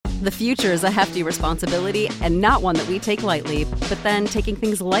The future is a hefty responsibility and not one that we take lightly. But then taking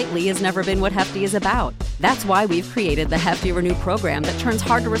things lightly has never been what Hefty is about. That's why we've created the Hefty Renew program that turns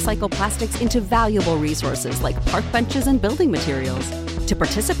hard-to-recycle plastics into valuable resources like park benches and building materials. To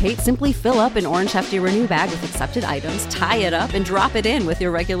participate, simply fill up an orange Hefty Renew bag with accepted items, tie it up, and drop it in with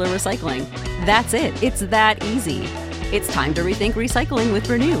your regular recycling. That's it. It's that easy. It's time to rethink recycling with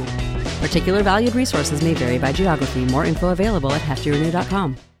Renew. Particular valued resources may vary by geography. More info available at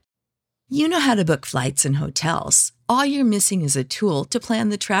heftyrenew.com. You know how to book flights and hotels. All you're missing is a tool to plan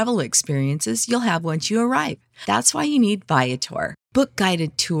the travel experiences you'll have once you arrive. That's why you need Viator. Book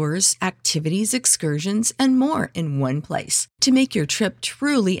guided tours, activities, excursions, and more in one place to make your trip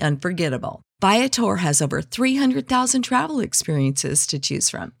truly unforgettable. Viator has over 300,000 travel experiences to choose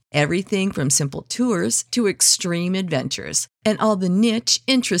from. Everything from simple tours to extreme adventures and all the niche,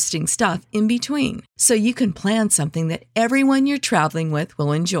 interesting stuff in between. So you can plan something that everyone you're traveling with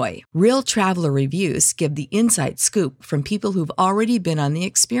will enjoy. Real traveler reviews give the inside scoop from people who've already been on the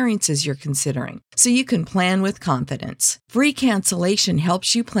experiences you're considering. So you can plan with confidence. Free cancellation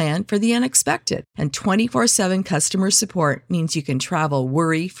helps you plan for the unexpected. And 24/7 customer support means you can travel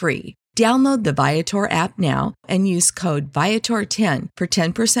worry-free. Download the Viator app now and use code Viator10 for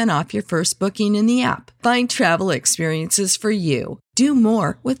 10% off your first booking in the app. Find travel experiences for you. Do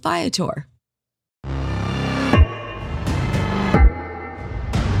more with Viator.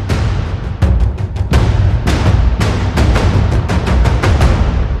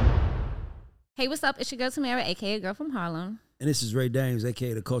 Hey, what's up? It's your girl Tamara, aka Girl from Harlem. And this is Ray Dames,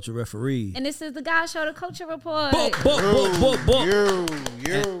 a.k.a. the Culture Referee. And this is the Guy Show, the Culture Report.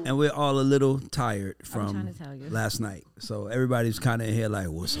 And we're all a little tired from trying to tell you. last night. So everybody's kind of in here like,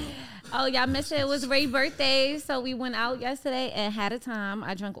 what's up? Oh, y'all missed it. It was Ray's birthday, so we went out yesterday and had a time.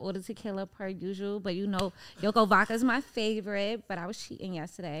 I drank all the tequila per usual, but you know, Yoko Vodka is my favorite, but I was cheating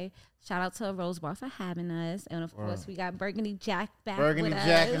yesterday. Shout out to Rose Bar for having us. And, of course, we got Burgundy Jack back Burgundy with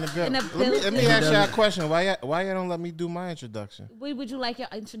Jack us. in the building. Let me ask y'all a question. Why y'all don't let me do my introduction? What would you like your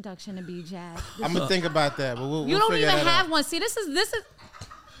introduction to be, Jack? I'm going to think about that. But we'll you don't figure even that have out. one. See, this is.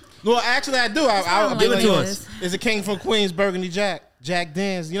 Well, actually, I do. I'll Give it like, to us. It's a King from Queens, Burgundy Jack. Jack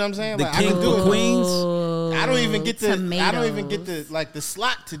Dance. You know what I'm saying? The Like, King I can do for it. Queens? I don't even get the. I don't even Tomatoes. get the like the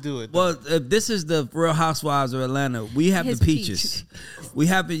slot to do it. Though. Well, if this is the Real Housewives of Atlanta, we have His the peaches. We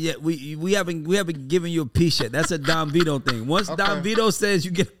haven't yet. We haven't given you a peach yet. That's a Don Vito thing. Once Don Vito says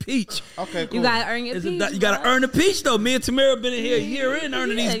you get a peach, Okay, cool. You got to earn your peach. you got to earn a peach though. Me and Tamara been in here a year in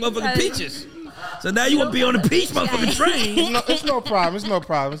earning these motherfucking peaches. So now you want to be on the peach motherfucking train. It's no problem. It's no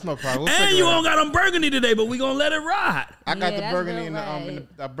problem. We'll And figure you it out. don't got on burgundy today, but we gonna let it ride. I got Yeah, the that's burgundy real in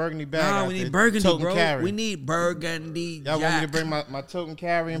the burgundy bag. No, out we there. need burgundy, Tote and bro. carry. We need burgundy. Y'all want me to Jack. bring my tote and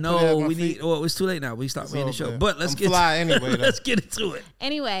carry and put it at No, my we feet? need. Well, it's too late now. We stopped being the show. okay. But let's I'm get fly anyway, though. let's get into it.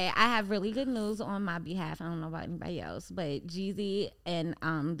 Anyway, I have really good news on my behalf. I don't know about anybody else, but Jeezy and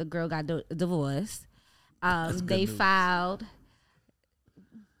the girl got divorced. They filed.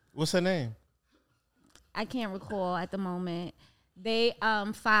 What's her name? I can't recall at the moment. They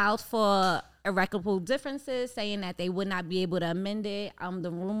filed for irreparable differences, saying that they would not be able to amend it.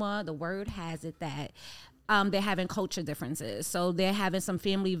 The word has it that they're having culture differences, so they're having some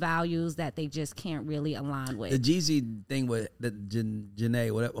family values that they just can't really align with. The Jeezy thing with the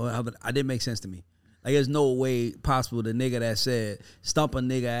Janae, whatever, I didn't make sense to me. Like, there's no way possible the nigga that said stomp a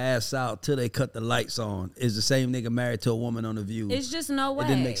nigga ass out till they cut the lights on is the same nigga married to a woman on The View. It's just no way. It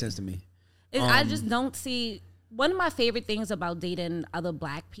didn't make sense to me. I just don't see. One of my favorite things about dating other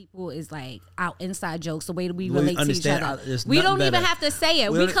black people is like our inside jokes, the way that we relate to each other. We don't even have to say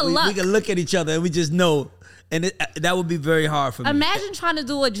it. We can look. We can look at each other and we just know. And that would be very hard for me. Imagine trying to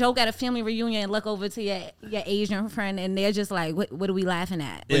do a joke at a family reunion and look over to your Asian friend and they're just like, what are we laughing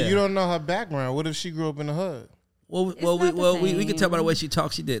at? But you don't know her background. What if she grew up in the hood? We can tell by the way she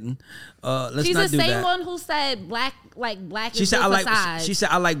talks. She didn't. Let's She's not the do same that. one who said black She is said good I for like. size. She said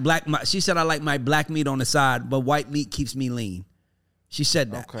I like black. She said I like my black meat on the side, but white meat keeps me lean. She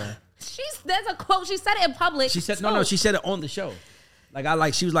said that. Okay. There's a quote. She said it in public. She said too. no. She said it on the show.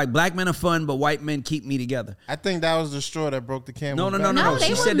 Like she was like, black men are fun, but white men keep me together. I think that was the straw that broke the camel's back. No. they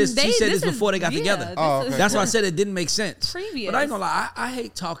She said wouldn't- this. She said this is- before they got yeah, together. this Oh, is- okay. That's why I said it didn't make sense. Previous. But I ain't gonna lie. I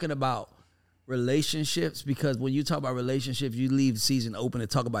hate talking about relationships because when you talk about relationships, you leave the season open to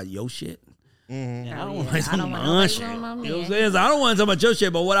talk about your shit. And I don't want to talk about my shit. You know what I'm saying? So I don't want to talk about your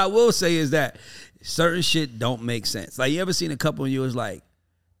shit. But what I will say is that certain shit don't make sense. Like, you ever seen a couple and you was like,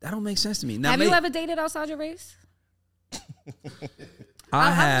 that don't make sense to me. Now, Have you ever dated outside your race? I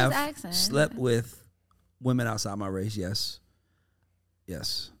I'm have just asking. slept with women outside my race. Yes.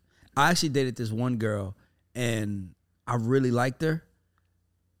 I actually dated this one girl and I really liked her.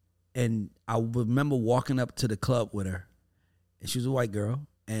 And I remember walking up to the club with her, and she was a white girl,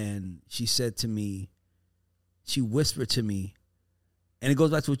 and she said to me, she whispered to me, and it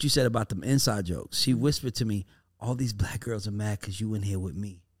goes back to what you said about them inside jokes. She whispered to me, all these black girls are mad because you in here with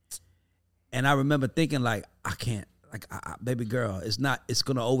me. And I remember thinking, like, I can't, like, baby girl, it's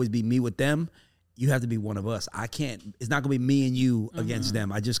going to always be me with them. You have to be one of us. I can't, it's not going to be me and you against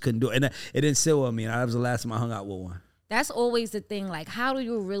them. I just couldn't do it. And it didn't sit with me. And that was the last time I hung out with one. That's always the thing. Like, how do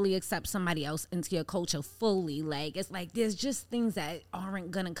you really accept somebody else into your culture fully? Like, it's like there's just things that aren't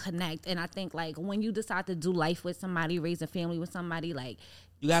going to connect. And I think, like, when you decide to do life with somebody, raise a family with somebody, like,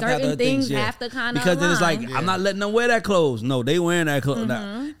 you have certain to have things yeah. have to kind of because then it's like, align. I'm not letting them wear that clothes. No, they wearing that clothes.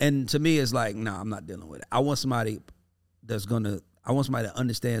 And to me, it's like, no, I'm not dealing with it. I want somebody that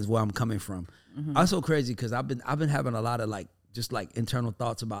understands where I'm coming from. I'm so crazy because I've been having a lot of like, just like internal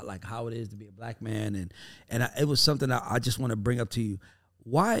thoughts about like how it is to be a black man. And it was something that I just want to bring up to you.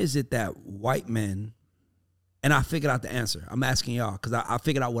 Why is it that white men, and I figured out the answer. I'm asking y'all because I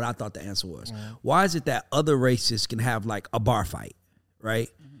figured out what I thought the answer was. Why is it that other races can have like a bar fight, right?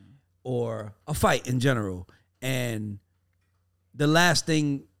 Or a fight in general. And not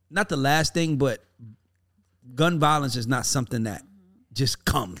the last thing, but gun violence is not something that just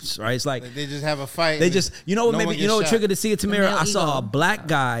comes, right? It's like they just have a fight. They just, what triggered to see it, Tamira? I saw ego. a black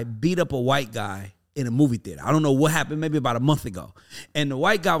guy beat up a white guy in a movie theater. I don't know what happened, maybe about a month ago. And the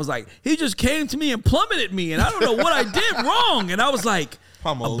white guy was like, he just came to me and plummeted me, and I don't know what I did wrong. And I was like,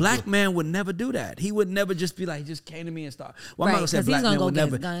 a black man would never do that. He would never just be like, he just came to me and started. Well, I'm not going to say black man would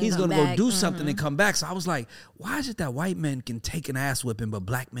never. He's going to go do something and come back. So I was like, why is it that white men can take an ass whipping, but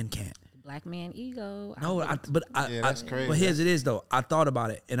black men can't? Black man ego. No, that's crazy. But here's it is though. I thought about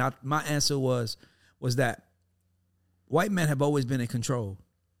it, and my answer was that white men have always been in control.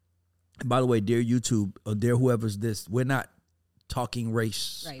 And by the way, dear YouTube or dear whoever's this, we're not talking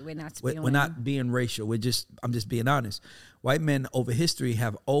race. Right, we're not. We're not being racial. I'm just being honest. White men over history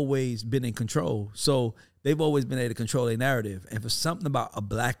have always been in control, so they've always been able to control their narrative. And for something about a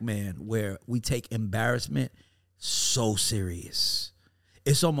black man where we take embarrassment so serious.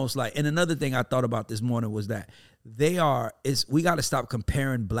 It's almost like, and another thing I thought about this morning was that we got to stop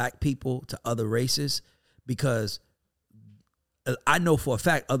comparing black people to other races, because I know for a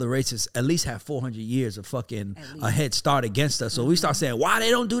fact other races at least have 400 years of fucking a head start against us. So we start saying, why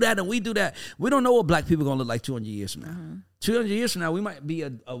they don't do that and we do that. We don't know what black people are going to look like 200 years from now. 200 years from now, we might be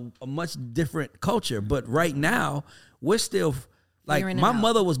a much different culture. But right now, we're still... Like, my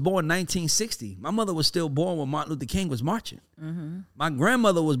mother was born 1960. My mother was still born when Martin Luther King was marching. My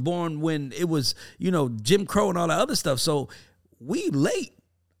grandmother was born when it was, Jim Crow and all that other stuff. So we late.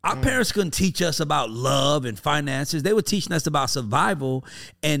 Our parents couldn't teach us about love and finances. They were teaching us about survival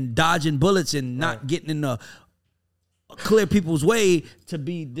and dodging bullets and not getting in the clear people's way to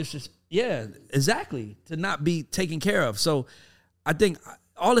be Yeah, exactly. To not be taken care of. So I think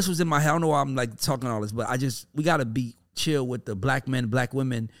all this was in my head. I don't know why I'm like talking all this, but we got to be chill with the black men, black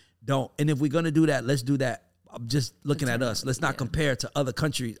women don't. And if we're going to do that, let's do that. I'm just looking at us. Let's not compare to other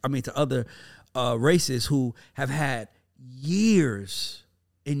countries. I mean, to other races who have had years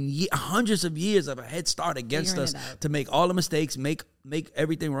and hundreds of years of a head start against us to make all the mistakes, make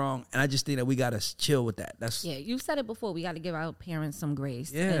everything wrong. And I just think that we got to chill with that. You've said it before. We got to give our parents some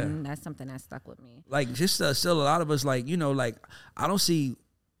grace. Yeah. And that's something that stuck with me. Like, just still a lot of us, like, like, I don't see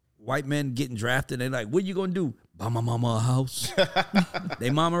white men getting drafted. They're like, what you going to do? Buy my mama a house. They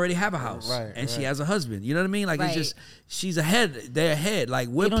mom already have a house. And she has a husband. You know what I mean? Like, it's just, she's ahead. They're ahead. Like,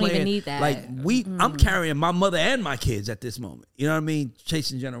 we're don't playing. Even need that. Like, I'm carrying my mother and my kids at this moment. You know what I mean?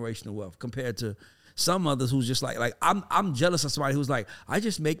 Chasing generational wealth compared to some others who's just like I'm jealous of somebody who's like, I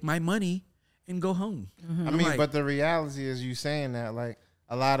just make my money and go home. I mean, but the reality is, you saying that, like,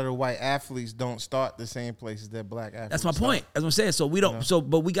 a lot of the white athletes don't start the same places that black athletes. That's my point. That's what I'm saying. So we don't.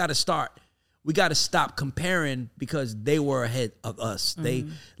 But we got to start. We got to stop comparing, because they were ahead of us. They,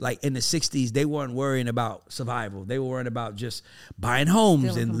 like, in the 60s, they weren't worrying about survival. They were worrying about just buying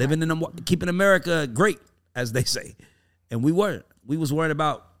homes and living in them, keeping America great, as they say. And we weren't. We was worried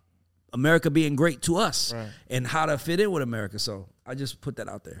about America being great to us and how to fit in with America. So I just put that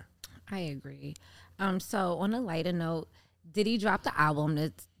out there. I agree. So on a lighter note, Diddy dropped the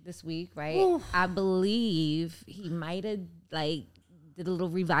album this week, right? Ooh. I believe he might have, like, did a little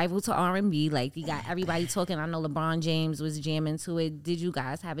revival to R&B. Like, he got everybody talking. I know LeBron James was jamming to it. Did you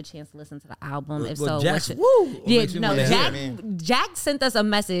guys have a chance to listen to the album? If so, Jack sent us a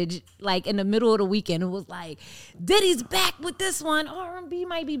message like in the middle of the weekend. It was like, Diddy's back with this one. R&B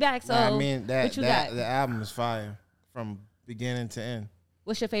might be back. So I mean, the album is fire from beginning to end.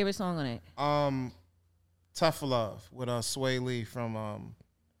 What's your favorite song on it? Tough Love with Sway Lee from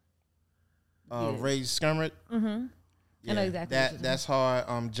Ray Skirmit. Mm-hmm. Yeah, I know exactly. That's hard.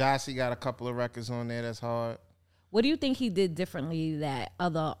 Jossie got a couple of records on there that's hard. What do you think he did differently that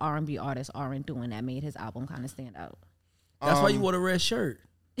other R&B artists aren't doing that made his album kind of stand out? That's why you wore the red shirt.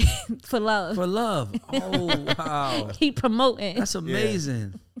 For love. For love. Oh, wow. He promoting. That's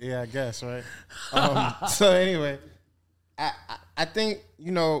amazing. Yeah, I guess, right? So anyway, I think,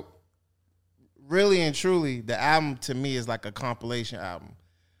 really and truly, the album to me is like a compilation album.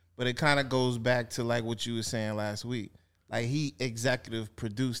 But it kind of goes back to like what you were saying last week. Like he executive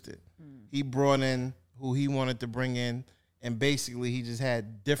produced it. He brought in who he wanted to bring in, and basically he just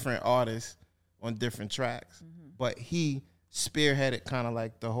had different artists on different tracks. But he spearheaded kind of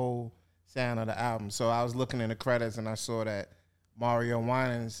like the whole sound of the album. So I was looking in the credits and I saw that Mario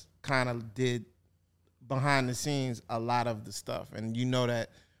Winans kind of did behind the scenes a lot of the stuff. And you know that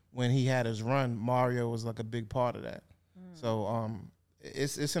when he had his run, Mario was like a big part of that. So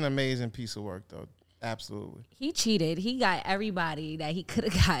it's an amazing piece of work though. Absolutely. He cheated. He got everybody that he could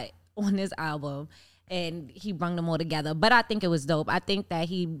have got on this album and he brought them all together. But I think it was dope. I think that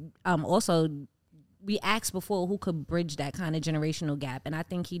he also, we asked before who could bridge that kind of generational gap, and I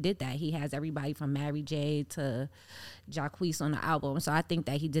think he did that. He has everybody from Mary J to Jacquees on the album, so I think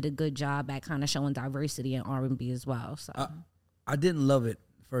that he did a good job at kind of showing diversity in R&B as well. So I didn't love it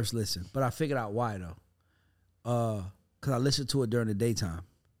first listen, but I figured out why though, because I listened to it during the daytime,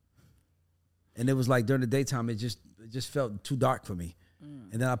 and it was like during the daytime it just felt too dark for me,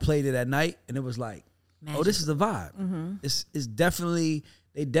 and then I played it at night, and it was like, oh, this is the vibe. It's definitely.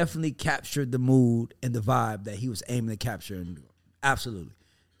 They definitely captured the mood and the vibe that he was aiming to capture. And absolutely.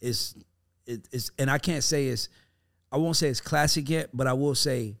 It's and I can't say I won't say it's classic yet, but I will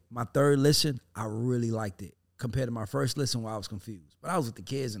say my third listen, I really liked it compared to my first listen where I was confused. But I was with the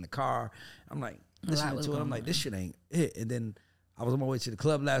kids in the car. I'm like, listening to it. I'm like, this shit ain't it. And then I was on my way to the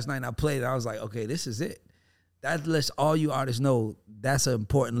club last night and I played it. I was like, okay, this is it. That lets all you artists know that's an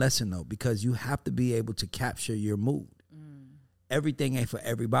important lesson though, because you have to be able to capture your mood. Everything ain't for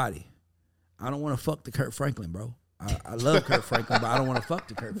everybody. I don't want to fuck the Kurt Franklin, bro. I love Kurt Franklin, but I don't want to fuck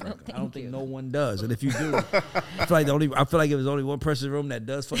the Kurt Franklin. I don't think no one does. And if you do, I feel like if there's only one person in the room that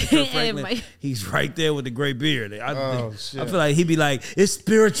does fuck the Kurt Franklin, he's right there with the gray beard. I feel like he'd be like, it's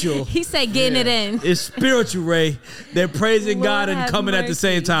spiritual. He said getting it in. It's spiritual, Ray. They're praising God and coming at the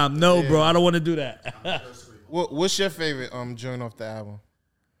same time. No, bro, I don't want to do that. What's your favorite joint off the album?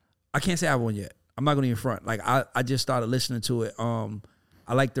 I can't say I have one yet. I'm not gonna even front. Like I just started listening to it.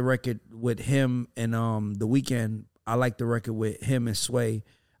 I like the record with him and The Weeknd. I like the record with him and Sway.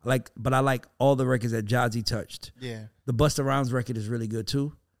 But I like all the records that Jazzy touched. Yeah. The Busta Rhymes record is really good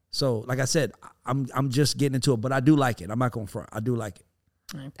too. So like I said, I'm just getting into it, but I do like it. I'm not gonna front. I do like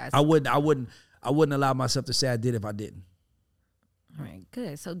it. I wouldn't allow myself to say I did if I didn't. All right,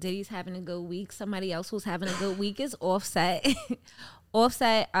 good. So Diddy's having a good week. Somebody else who's having a good week is Offset.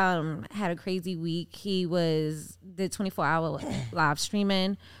 Offset had a crazy week. He did 24-hour live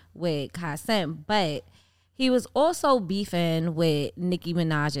streaming with Kasem, but he was also beefing with Nicki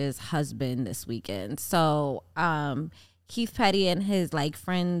Minaj's husband this weekend. So Keith Petty and his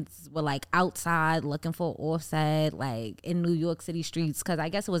friends were outside looking for Offset in New York City streets, because I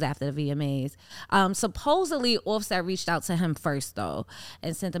guess it was after the VMAs. Supposedly Offset reached out to him first though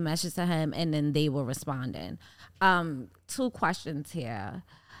and sent a message to him, and then they were responding. Two questions here.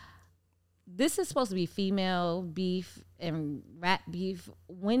 This is supposed to be female beef and rap beef.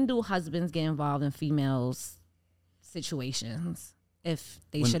 When do husbands get involved in females' situations, if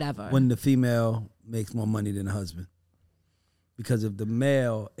they should ever? When the female makes more money than the husband. Because if the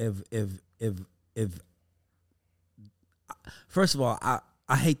male, if first of all,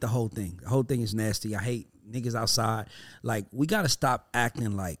 I hate the whole thing. The whole thing is nasty. I hate niggas outside. We got to stop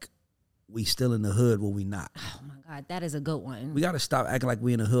acting like we still in the hood when we not. Oh my God, that is a good one. We got to stop acting like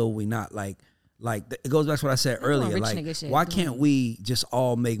we in the hood when we not. It goes back to what I said earlier. Why can't we just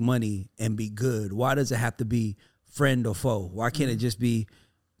all make money and be good? Why does it have to be friend or foe? Why can't it just be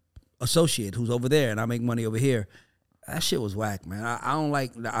associate who's over there and I make money over here? That shit was whack, man. I don't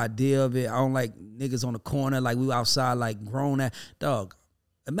like the idea of it. I don't like niggas on the corner we outside grown at. Dog,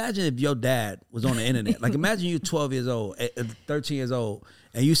 imagine if your dad was on the internet. Imagine you 12 years old, 13 years old,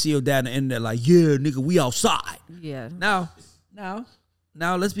 and you see your dad on the internet yeah, nigga, we outside. Yeah. Now,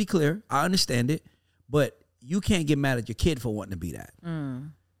 let's be clear. I understand it, but you can't get mad at your kid for wanting to be that.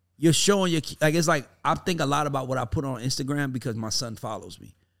 You're showing your it's I think a lot about what I put on Instagram because my son follows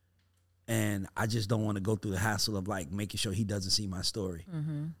me. And I just don't want to go through the hassle of making sure he doesn't see my story.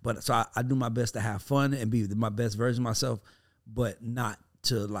 But so I do my best to have fun and be my best version of myself, but not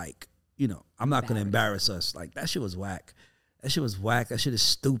to I'm not going to embarrass us. That shit was whack. That shit was whack. That shit is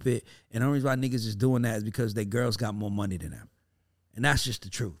stupid. And the only reason why niggas is doing that is because their girls got more money than them. And that's just the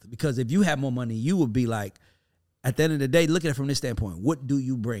truth. Because if you had more money, you would be like, at the end of the day, look at it from this standpoint. What do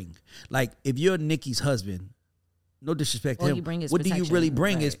you bring? Like, if you're Nikki's husband, no disrespect to him, what do you really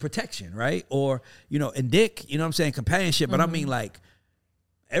bring is protection, right? Or, and dick, you know what I'm saying, companionship. But I mean, like,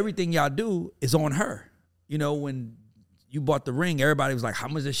 everything y'all do is on her. When you bought the ring, everybody was like, how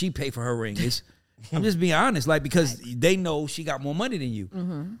much does she pay for her ring? I'm just being honest, like, because they know she got more money than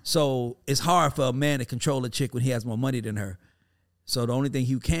you. So it's hard for a man to control a chick when he has more money than her. So the only thing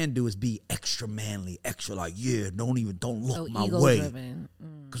you can do is be extra manly, extra like, yeah, don't look my way,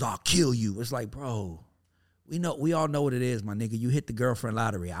 because I'll kill you. It's like, bro, we all know what it is, my nigga. You hit the girlfriend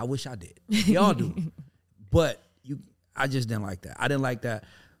lottery. I wish I did. Y'all do. But I just didn't like that. I didn't like that.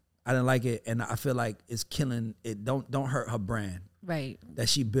 I didn't like it, and I feel like it's killing it. Don't hurt her brand, right? That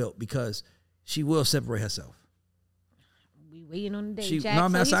she built, because she will separate herself. We waiting on the day. Jack,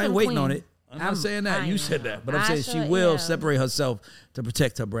 I ain't waiting on it. I'm not saying that. You said that. But I'm saying she will separate herself to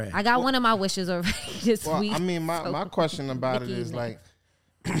protect her brand. I got one of my wishes already this week. I mean, my question about it is like,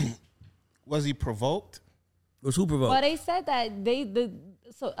 was he provoked? Was who provoked? Well, they said that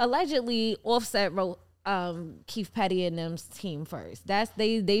so allegedly Offset wrote Keith Petty and them's team first.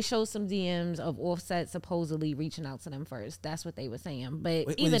 They showed some DMs of Offset supposedly reaching out to them first. That's what they were saying. But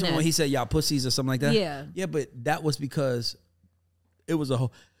when he said y'all pussies or something like that? Yeah, but that was because it was a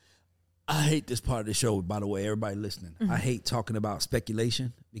whole... I hate this part of the show, by the way, everybody listening. I hate talking about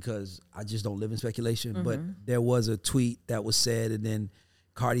speculation because I just don't live in speculation. But there was a tweet that was said, and then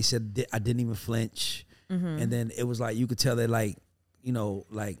Cardi said, I didn't even flinch. And then it was like, you could tell that, like,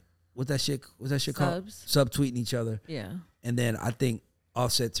 like, what's that shit called? Subtweeting each other. Yeah. And then I think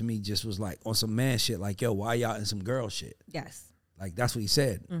Offset to me just was like on some man shit, like, yo, why y'all in some girl shit? Yes. Like, that's what he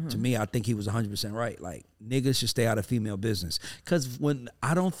said. To me, I think he was 100% right. Like, niggas should stay out of female business. Because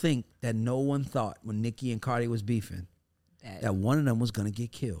I don't think that no one thought when Nicki and Cardi was beefing that one of them was going to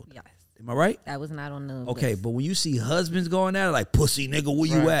get killed. Yes. Am I right? That was not on the Okay, list. but when you see husbands going at it, like, pussy nigga, where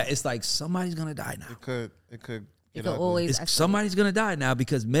you at? It's like, somebody's going to die now. It could always... Somebody's going to die now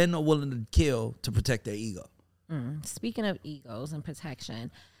because men are willing to kill to protect their ego. Speaking of egos and protection...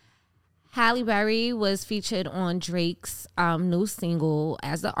 Halle Berry was featured on Drake's new single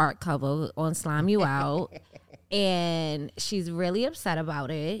as the art cover on Slime You Out. And she's really upset about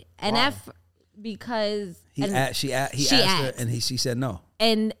it. And because... He asked her and she said no.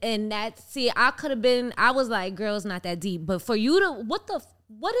 And that, see, I was like, girl, it's not that deep. But for you to,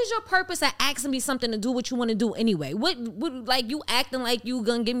 what is your purpose of asking me something to do what you want to do anyway? What like, you acting like you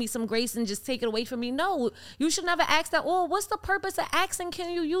gonna give me some grace and just take it away from me? No, you should never ask that. Oh, what's the purpose of asking?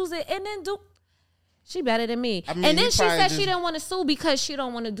 Can you use it? And then she better than me. I mean, and then she said she didn't want to sue because she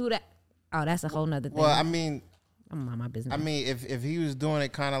don't want to do that. Oh, that's a whole nother thing. Well, I mean, I'm on my business. I mean, if he was doing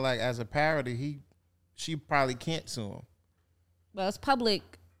it kind of like as a parody, she probably can't sue him. Well, it's public.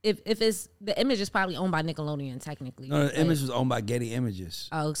 If it's the image is probably owned by Nickelodeon technically. No, the image was owned by Getty Images.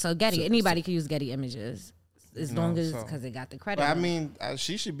 Oh, so anybody can use Getty Images as long as because they got the credit. But I mean,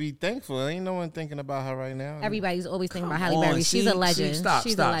 she should be thankful. Ain't no one thinking about her right now. Everybody's always thinking about Halle Berry. She's a legend. Stop.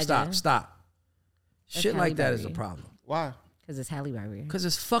 That's Shit Halle like that Berry. is a problem. Why? Because it's Halle Berry. Because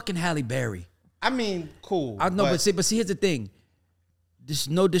it's fucking Halle Berry. I mean, cool. I know, but see, here's the thing. There's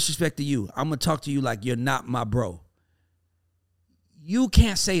no disrespect to you. I'm gonna talk to you like you're not my bro. You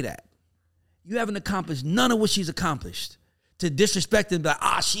can't say that. You haven't accomplished none of what she's accomplished. To disrespect and be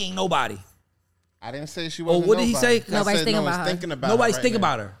like, she ain't nobody. I didn't say she wasn't. What did he say? Nobody's thinking about her. Nobody's thinking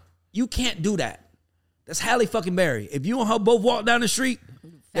about her. You can't do that. That's Halle fucking Berry. If you and her both walk down the street,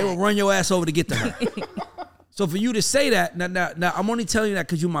 they will run your ass over to get to her. So for you to say that, now I'm only telling you that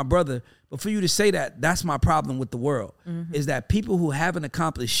because you're my brother, but for you to say that, that's my problem with the world, is that people who haven't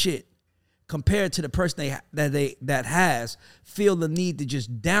accomplished shit compared to the person that has feel the need to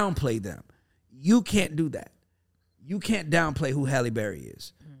just downplay them. You can't do that. You can't downplay who Halle Berry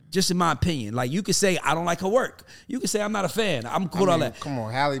is. Just in my opinion. Like, you could say, I don't like her work. You could say, I'm not a fan. I'm cool with all that. Come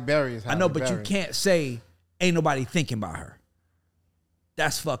on, Halle Berry is Halle I know, but Berry. you can't say, ain't nobody thinking about her.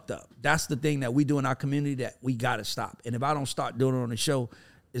 That's fucked up. That's the thing that we do in our community that we got to stop. And if I don't start doing it on the show,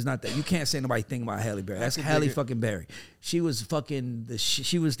 it's not that. You can't say nobody thinking about Halle Berry. That's Halle fucking Berry. She was fucking,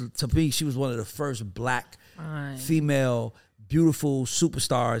 to me, she was one of the first black female beautiful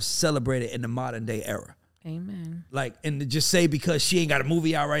superstars celebrated in the modern day era. Amen. Like, and to just say because she ain't got a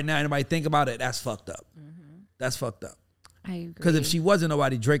movie out right now, anybody think about it, that's fucked up. That's fucked up. I agree. Because if she wasn't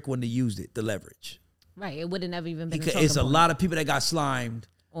nobody, Drake wouldn't have used it, the leverage. Right. It would have never even been It's a lot of people that got slimed.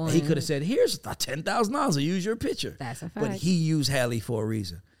 He could have said, here's $10,000 to use your picture. That's a fact. But he used Halle for a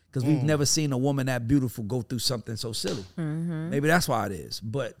reason. Because we've never seen a woman that beautiful go through something so silly. Maybe that's why it is.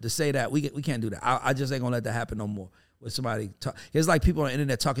 But to say that, we can't do that. I just ain't gonna let that happen no more. With somebody, it's like people on the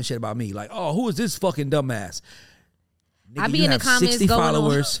internet talking shit about me. Like, oh, who is this fucking dumbass? Nigga, I be in the comments 60 going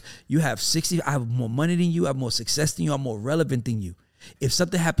followers. You have 60. I have more money than you. I have more success than you. I'm more relevant than you. If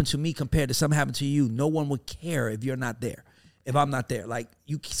something happened to me compared to something happened to you, no one would care if you're not there. If I'm not there, like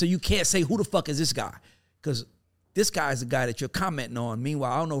so you can't say who the fuck is this guy, because this guy is the guy that you're commenting on.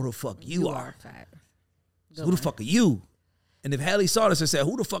 Meanwhile, I don't know who the fuck you are. So who the fuck are you? And if Haley saw this and said,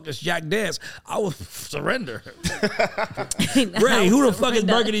 who the fuck is Jack Dance? I would surrender. Ray, who the fuck is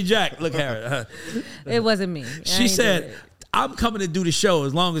Burgundy Jack? Look at her. It wasn't me. She said, I'm coming to do the show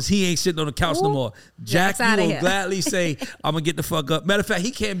as long as he ain't sitting on the couch no more. Jack, you will gladly say, I'm going to get the fuck up. Matter of fact, he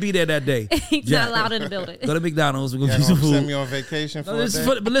can't be there that day. He's Jack, not allowed in the building. Go to McDonald's. We're going to get some food. Send me on vacation for a day.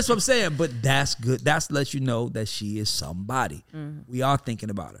 But listen what I'm saying. But that's good. That's lets you know that she is somebody. We are thinking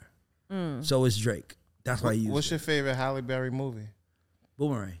about her. So is Drake. That's why you use What's your favorite Halle Berry movie?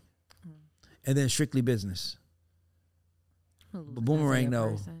 Boomerang. And then Strictly Business. But Boomerang,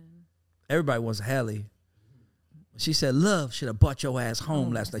 though, everybody wants Halle. She said, love should have brought your ass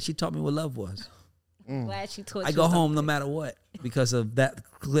home last night. She taught me what love was. Glad she taught you. I go home no matter what because of that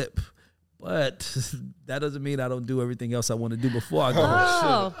clip. But that doesn't mean I don't do everything else I want to do before I go.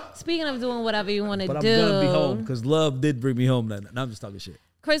 Oh, speaking of doing whatever you want to do. But I'm going to be home because love did bring me home that night. Now I'm just talking shit.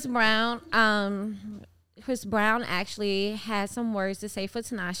 Chris Brown actually had some words to say for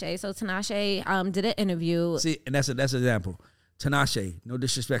Tinashe. So Tinashe did an interview. See, and that's an example. Tinashe, no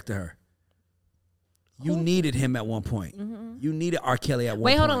disrespect to her. You needed him at one point. You needed R. Kelly at one point.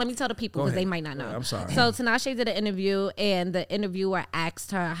 Wait, hold on. Let me tell the people because they might not know. I'm sorry. So Tinashe did an interview, and the interviewer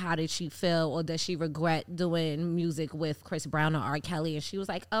asked her how did she feel or does she regret doing music with Chris Brown or R. Kelly, and she was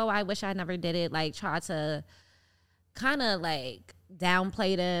like, "Oh, I wish I never did it." Like, try to kind of like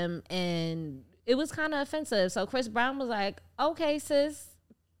downplay them, and it was kind of offensive. So Chris Brown was like, "Okay, sis,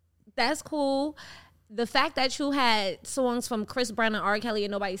 that's cool. The fact that you had songs from Chris Brown and R. Kelly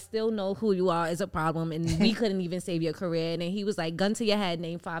and nobody still know who you are is a problem, and we couldn't even save your career." And then he was like, "Gun to your head,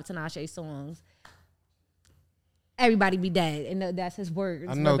 name 5 Tinashe songs. Everybody be dead." And that's his words.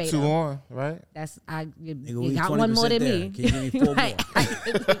 I know verbatim. 2 on, right? That's you Nigga, got one more than me. Can you give me 4 more? I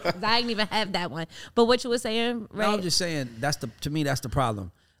didn't even have that one. But what you were saying, right? No, I'm just saying to me that's the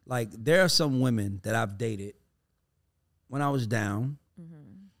problem. Like there are some women that I've dated when I was down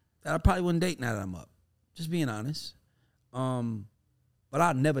that I probably wouldn't date now that I'm up. Just being honest. But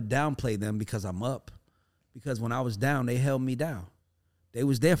I'd never downplay them because I'm up. Because when I was down, they held me down. They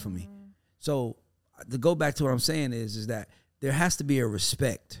was there for me. So to go back to what I'm saying is that there has to be a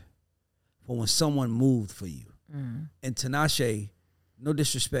respect for when someone moved for you. And Tinashe, no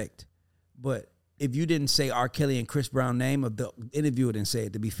disrespect, but if you didn't say R. Kelly and Chris Brown name, if the interviewer didn't say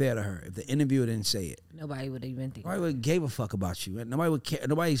it, to be fair to her, if the interviewer didn't say it, nobody would even think. Nobody would gave a fuck about you. And nobody would care.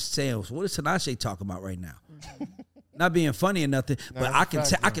 Nobody's saying, so what is Tinashe talking about right now? Not being funny or nothing, but I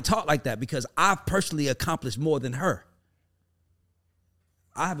can talk like that because I've personally accomplished more than her.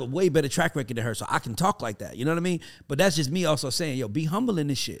 I have a way better track record than her, so I can talk like that. You know what I mean? But that's just me also saying, yo, be humble in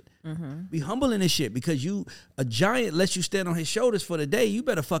this shit. Be humble in this shit because a giant lets you stand on his shoulders for the day. You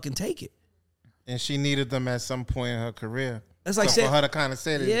better fucking take it. And she needed them at some point in her career. That's like for her to kind of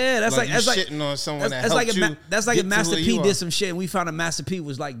say that. Yeah, that's like shitting on someone that's helped you. That's like if Master P did some shit and we found a Master P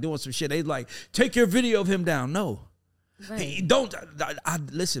was like doing some shit. They like take your video of him down. No, hey, don't.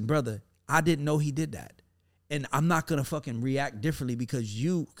 Listen, brother. I didn't know he did that, and I'm not gonna fucking react differently because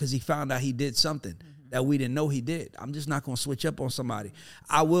he found out he did something that we didn't know he did. I'm just not gonna switch up on somebody.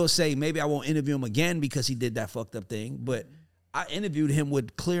 I will say maybe I won't interview him again because he did that fucked up thing, but I interviewed him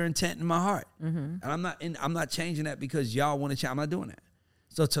with clear intent in my heart, and I'm not changing that because y'all want to change. I'm not doing that.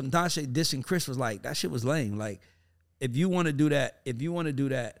 So Tinashe dissing Chris was like, that shit was lame. Like, if you want to do that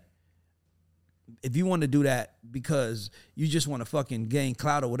because you just want to fucking gain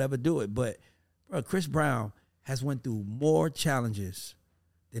clout or whatever, do it. But bro, Chris Brown has went through more challenges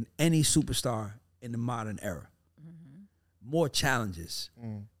than any superstar in the modern era. More challenges.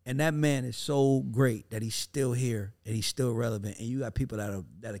 And that man is so great that he's still here and he's still relevant. And you got people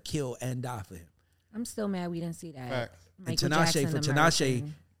that'll kill and die for him. I'm still mad we didn't see that. Facts. And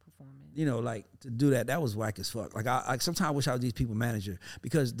Tinashe, you know, like to do that was whack as fuck. Like sometimes I wish I was these people manager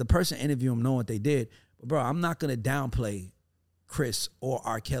because the person interviewing them knowing what they did. But bro, I'm not gonna downplay Chris or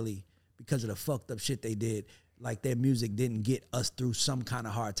R. Kelly because of the fucked up shit they did. Like their music didn't get us through some kind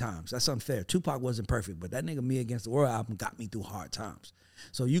of hard times. That's unfair. Tupac wasn't perfect, but that nigga Me Against the World album got me through hard times.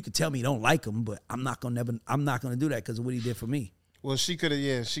 So you could tell me you don't like him, but I'm not gonna do that because of what he did for me. Well, she could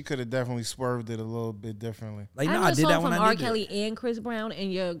have definitely swerved it a little bit differently. Like, no, I did that when I R. did Kelly and Chris Brown,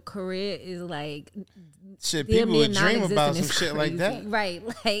 and your career is like shit. People would dream about some shit like that, right?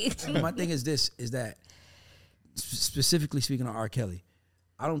 Like, my thing is that specifically speaking of R. Kelly,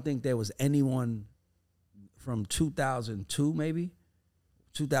 I don't think there was anyone from 2002, maybe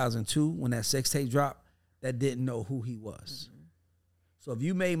 2002, when that sex tape dropped, that didn't know who he was. Mm-hmm. So if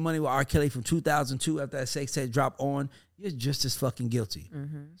you made money with R. Kelly from 2002 after that sex tape dropped on, you're just as fucking guilty.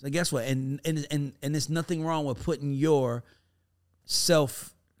 Mm-hmm. So guess what? And there's nothing wrong with putting your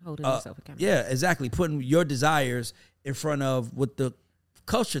holding yourself accountable. Yeah, exactly. Putting your desires in front of what the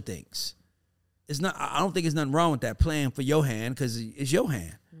culture thinks. It's not. I don't think there's nothing wrong with that, playing for your hand, because it's your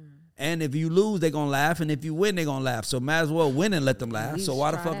hand. And if you lose, they're going to laugh. And if you win, they're going to laugh. So might as well win and let them laugh. So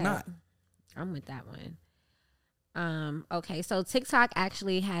why the fuck not? I'm with that one. Okay, so TikTok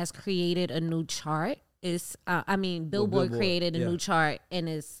actually has created a new chart. Billboard created a new chart, and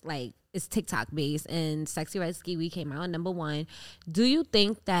it's TikTok based, and Sexy Red Ski came out number 1. Do you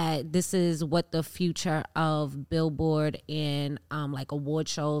think that this is what the future of Billboard and like award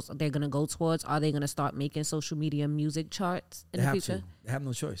shows they're going to go towards? Are they going to start making social media music charts in the future? They have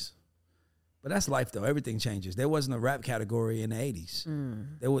no choice. But that's life, though. Everything changes. There wasn't a rap category in the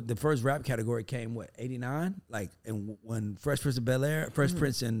 80s. The first rap category came, 89? Like, and when Fresh Prince of Bel-Air, Fresh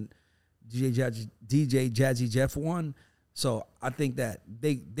Prince and DJ Jazzy Jeff won. So I think that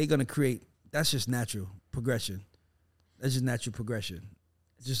they're going to create, that's just natural progression. That's just natural progression.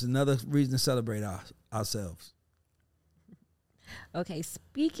 It's just another reason to celebrate ourselves. Okay,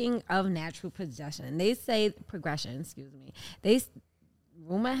 speaking of natural progression,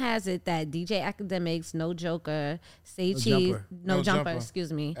 rumor has it that DJ Academics, No Joker, Say Cheese, No Jumper,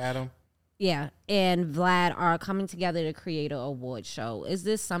 Adam. Yeah, and Vlad are coming together to create an award show. Is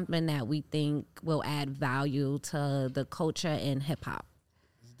this something that we think will add value to the culture in hip hop?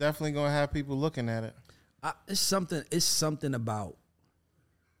 It's definitely gonna have people looking at it. It's something about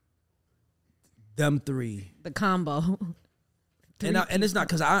them three. The combo. And it's not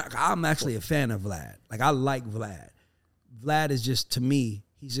because I'm actually a fan of Vlad. Like, I like Vlad. Vlad is just, to me,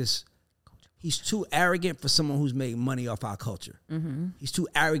 he's too arrogant for someone who's made money off our culture. Mm-hmm. He's too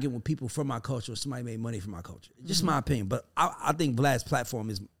arrogant with people from our culture, or somebody made money from our culture. Just my opinion. But I think Vlad's platform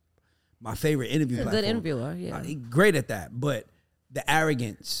is my favorite interview platform. Good interviewer, yeah. He's great at that. But the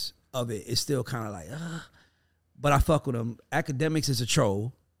arrogance of it is still kind of like, but I fuck with him. Academics is a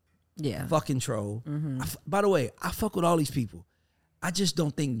troll. Yeah. Fucking troll. Mm-hmm. By the way, I fuck with all these people. I just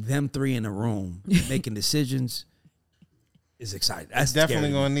don't think them three in a room making decisions is exciting. That's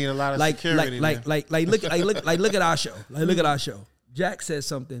definitely gonna need a lot of security. Look at our show. Look at our show. Jack said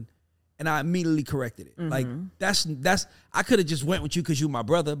something, and I immediately corrected it. Mm-hmm. Like, that's. I could have just went with you because you're my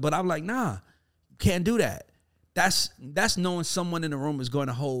brother, but I'm like, nah, you can't do that. That's knowing someone in the room is going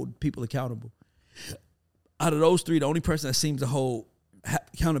to hold people accountable. Out of those three, the only person that seems to hold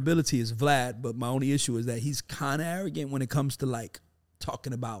accountability is Vlad. But my only issue is that he's kind of arrogant when it comes to like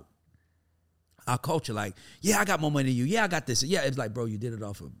talking about our culture. Like, yeah, I got more money than you. Yeah, I got this. Yeah, it's like, bro, you did it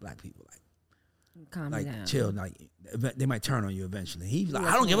off of black people. Like, calm down. Chill. Like, they might turn on you eventually. He's like,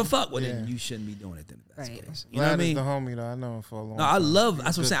 I don't give a fuck. Well, then you shouldn't be doing it. Then if that's the case. You know what I mean? The homie though. I know him for a long time. No, I love.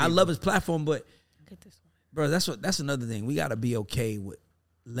 That's what I'm saying. I love his platform, but bro, that's another thing. We got to be okay with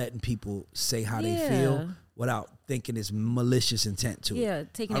letting people say how they feel without thinking it's malicious intent to it. Yeah,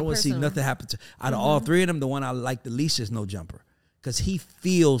 taking it personal. I don't want to see nothing happen to. Out of all three of them, the one I like the least is No Jumper, because he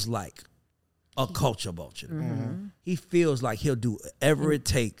feels like a culture vulture. Mm-hmm. He feels like he'll do whatever it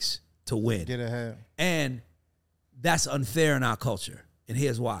takes to win. Get ahead. And that's unfair in our culture. And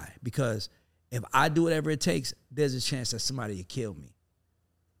here's why. Because if I do whatever it takes, there's a chance that somebody will kill me.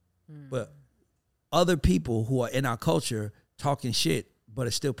 But other people who are in our culture talking shit but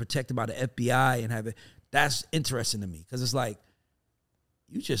are still protected by the FBI and have it, that's interesting to me. Because it's like,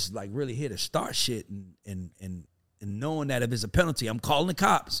 you just like really here to start shit and knowing that if it's a penalty, I'm calling the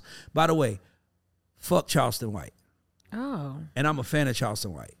cops. By the way, fuck Charleston White. Oh. And I'm a fan of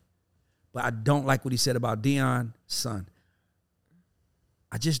Charleston White. But I don't like what he said about Deion's son.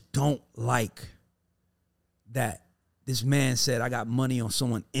 I just don't like that this man said, I got money on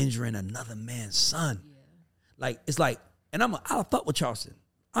someone injuring another man's son. Yeah. Like, it's like, and I'll fuck with Charleston.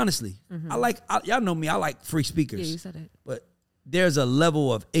 Honestly. Mm-hmm. Y'all know me, I like free speakers. Yeah, you said it. But there's a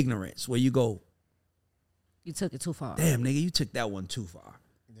level of ignorance where you go, you took it too far. Damn, nigga, you took that one too far.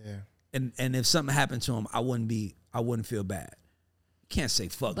 Yeah. And if something happened to him, I wouldn't feel bad. You can't say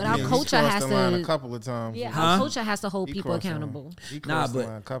fuck. But our culture has to a couple of times. Yeah, our culture has to hold people accountable. Nah,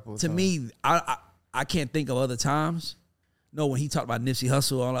 but to me, I can't think of other times. No, when he talked about Nipsey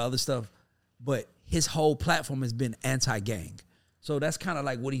Hussle, all that other stuff, but his whole platform has been anti-gang. So that's kind of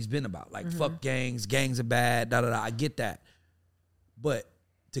like what he's been about. Like, fuck gangs. Gangs are bad. Da-da-da. I get that. But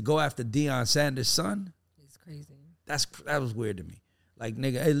to go after Deion Sanders' son, it's crazy. That was weird to me. Like,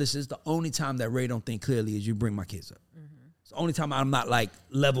 nigga, hey, listen, it's the only time that Ray don't think clearly is you bring my kids up. It's the only time I'm not, like,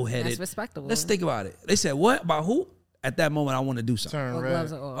 level-headed. That's respectable. Let's think about it. They said, what? About who? At that moment, I want to do something. Turn Well, red.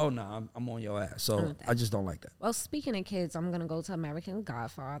 gloves are off. Oh, no, I'm on your ass. So I just don't like that. Well, speaking of kids, I'm gonna go to America's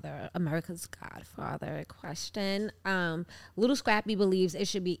Godfather question. Little Scrappy believes it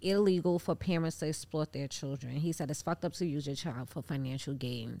should be illegal for parents to exploit their children. He said it's fucked up to use your child for financial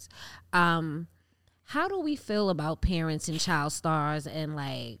gains. How do we feel about parents and child stars? And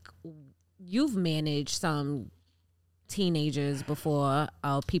like, you've managed some teenagers before,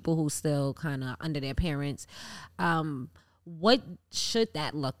 people who still kind of under their parents. What should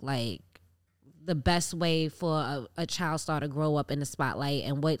that look like? The best way for a child star to grow up in the spotlight,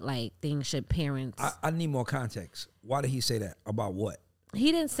 and what like things should parents? I need more context. Why did he say that? About what?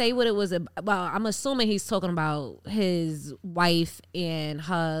 He didn't say what it was about. I'm assuming he's talking about his wife and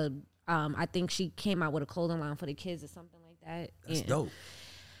her. I think she came out with a clothing line for the kids or something like that. That's dope.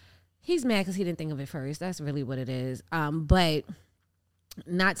 He's mad because he didn't think of it first. That's really what it is. But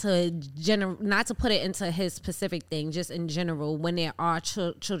not to put it into his specific thing, just in general, when there are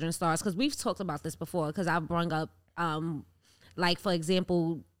children stars, because we've talked about this before, because I've brought up, like, for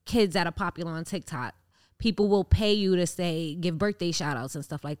example, kids that are popular on TikTok. People will pay you to give birthday shout outs and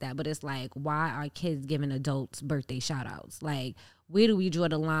stuff like that. But it's like, why are kids giving adults birthday shout outs? Like, where do we draw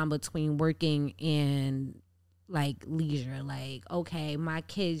the line between working and like leisure? Like, okay, my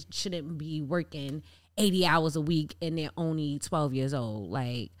kids shouldn't be working 80 hours a week and they're only 12 years old.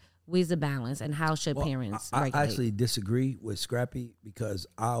 Like, where's the balance, and how should parents regulate? I actually disagree with Scrappy, because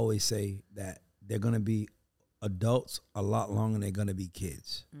I always say that they're going to be adults a lot longer than they're going to be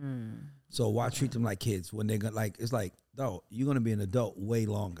kids. So why treat them like kids when they're going to, like, it's like, no, you're going to be an adult way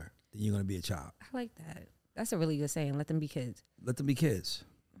longer than you're going to be a child. I like that. That's a really good saying. Let them be kids. Let them be kids.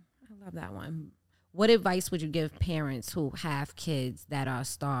 I love that one. What advice would you give parents who have kids that are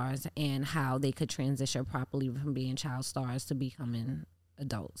stars, and how they could transition properly from being child stars to becoming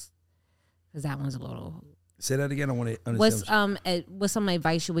adults? Because that one's a little... Say that again. I want to understand. What's some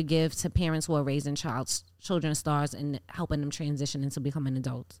advice you would give to parents who are raising children stars and helping them transition into becoming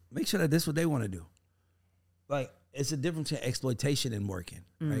adults? Make sure that this is what they want to do. Like, it's a difference in exploitation and working,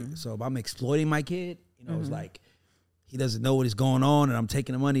 right? So if I'm exploiting my kid, it's like, he doesn't know what is going on and I'm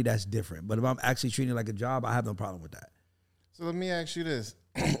taking the money, that's different. But if I'm actually treating it like a job, I have no problem with that. So let me ask you this.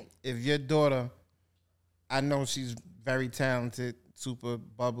 If your daughter, I know she's very talented, super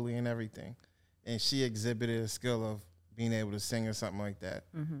bubbly and everything, and she exhibited a skill of being able to sing or something like that,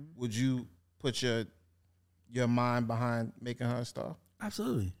 would you put your mind behind making her a star?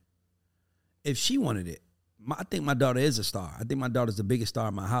 Absolutely. If she wanted it. I think my daughter is a star. I think my daughter's the biggest star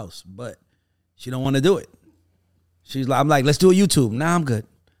in my house, but she don't want to do it. She's like, I'm like, let's do a YouTube. Nah, I'm good.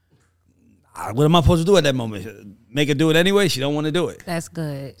 What am I supposed to do at that moment? Make her do it anyway? She don't want to do it. That's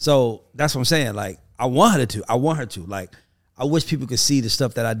good. So that's what I'm saying. Like, I want her to. Like, I wish people could see the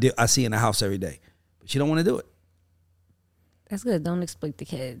stuff that I see in the house every day. But she don't want to do it. That's good. Don't exploit the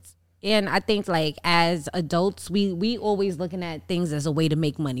kids. And I think, like, as adults, we always looking at things as a way to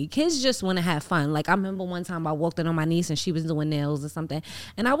make money. Kids just want to have fun. Like, I remember one time I walked in on my niece and she was doing nails or something.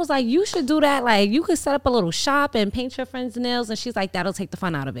 And I was like, you should do that. Like, you could set up a little shop and paint your friends' nails. And she's like, that'll take the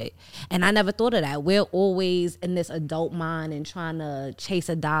fun out of it. And I never thought of that. We're always in this adult mind and trying to chase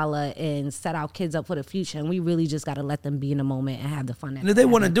a dollar and set our kids up for the future. And we really just got to let them be in the moment and have the fun. And if they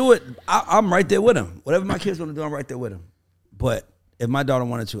want to do it, I'm right there with them. Whatever my kids want to do, I'm right there with them. But if my daughter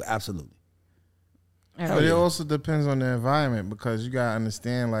wanted to, absolutely. But it also depends on the environment, because you gotta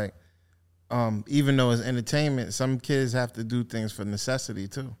understand, like, even though it's entertainment, some kids have to do things for necessity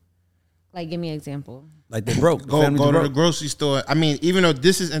too. Like, give me an example. Like, they broke. Go to the grocery store. I mean, even though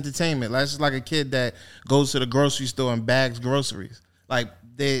this is entertainment, like, it's just like a kid that goes to the grocery store and bags groceries. Like,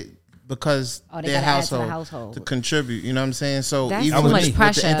 because their household to contribute. You know what I'm saying? So that's even too much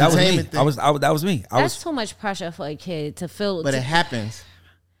pressure. That was me. That was me. That's too much pressure for a kid to feel. But it happens.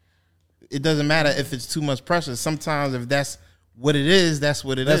 It doesn't matter if it's too much pressure. Sometimes if that's what it is, that's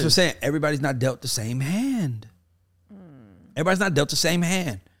what it is. That's what I'm saying. Everybody's not dealt the same hand. Everybody's not dealt the same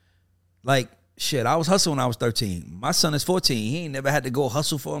hand. Like, shit, I was hustling when I was 13. My son is 14. He ain't never had to go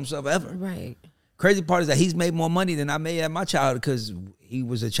hustle for himself ever. Right. Crazy part is that he's made more money than I made at my child, because he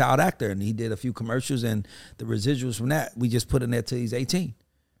was a child actor and he did a few commercials, and the residuals from that we just put in there till he's 18.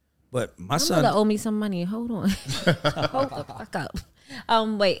 But my son owe me some money. Hold on. Hold the fuck up.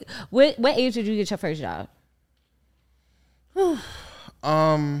 Wait. What age did you get your first job?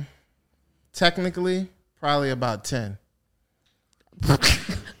 Technically, probably about 10.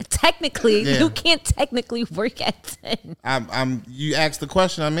 Technically, Yeah. you can't technically work at 10. You asked the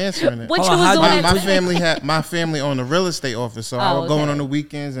question, I'm answering it. What Hold you on, was how doing do at My family owned a real estate office, so I would go in on the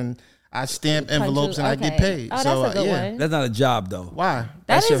weekends and I stamp envelopes and I get paid. Oh, so that's a good one. That's not a job though. why?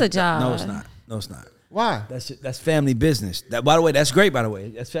 That is a job. No, it's not. No, it's not. Why? That's family business. That, by the way, that's great. By the way,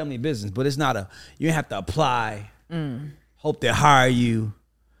 that's family business. But it's not a. You have to apply. Hope they hire you.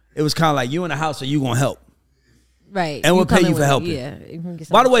 It was kind of like you in the house, so you gonna help, Right. and we'll pay come you in for with- helping. Yeah. You can get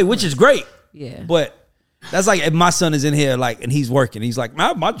By the something way, for which free. is great. Yeah. But that's like if my son is in here, like, and he's working. He's like,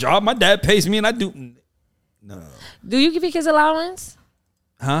 my job. My dad pays me, and I do. No. Do you give your kids allowance?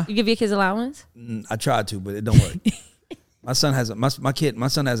 Huh? You give your kids allowance? I tried to, but it don't work. My son has my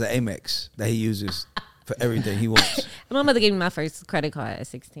son has an Amex that he uses for everything he wants. My mother gave me my first credit card at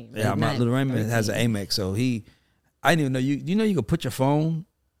 16. Yeah, my little Raymond has an Amex, so I didn't even know you know you could put your phone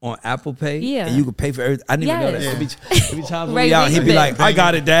on Apple Pay, Yeah. and you could pay for everything. I didn't even know that. Yes. Every time we Right, out, he'd be like, "I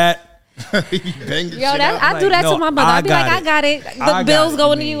got it, Dad." You bang your Yo, shit out. I do that no, to my mother. I I'd be like, got I it. got it. I The got bill's it,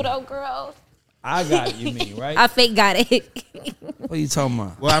 going you to you, mean. though, girl. I got it. You mean right? I fake got it. What are you talking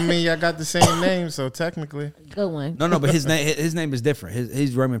about? Well, I mean, y'all got the same name, so technically. Good one. No, but his name is different.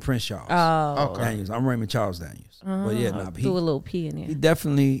 He's Raymond Prince Charles Oh. Okay. Daniels. I'm Raymond Charles Daniels. But yeah, nah, Do a little P in he there.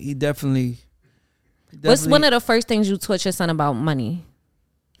 definitely. What's one of the first things you taught your son about money?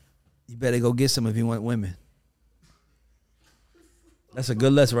 You better go get some if you want women. That's a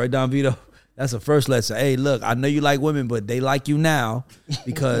good lesson, right, Don Vito? That's the first lesson. Hey, look, I know you like women, but they like you now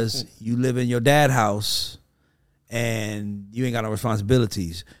because you live in your dad's house and you ain't got no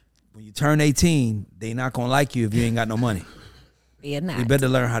responsibilities. When you turn 18, they not gonna like you if you ain't got no money. Yeah, not. You better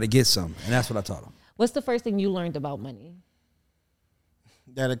learn how to get some, and that's what I taught them. What's the first thing you learned about money?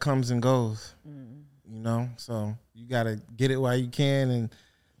 That it comes and goes. You know? So you got to get it while you can and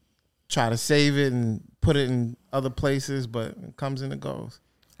try to save it and put it in other places, but it comes and it goes.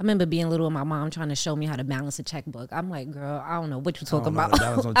 I remember being little and my mom trying to show me how to balance a checkbook. I'm like, girl, I don't know what you talking know about. how to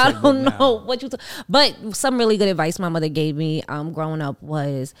balance on I checkbook don't now. know what you But some really good advice my mother gave me growing up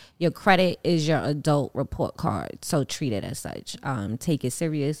was your credit is your adult report card. So treat it as such. Take it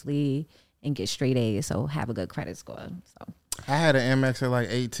seriously and get straight A's. So have a good credit score. So I had an Amex at like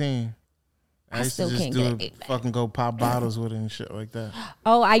 18. I used still to just can't do get it, it back. fucking go pop bottles with it and shit like that.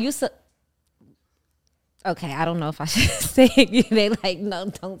 Oh, I used to. Okay, I don't know if I should say it. They like, no,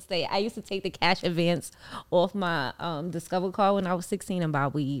 don't say it. I used to take the cash advance off my Discover card when I was 16 and buy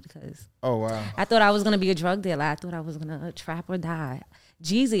weed because Oh, wow. I thought I was gonna be a drug dealer. I thought I was gonna trap or die.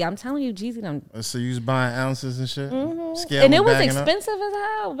 Jeezy, I'm telling you, Jeezy, them. So you was buying ounces and shit? Scale And it them, was bagging up? expensive as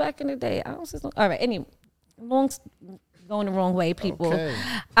hell back in the day. All right, anyway, going the wrong way, people.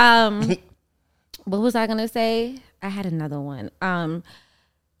 Okay. What was I gonna say? I had another one.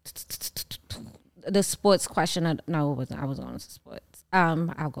 The sports question. No, it wasn't. I was going to sports.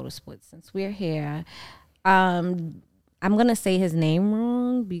 I'll go to sports since we're here. I'm gonna say his name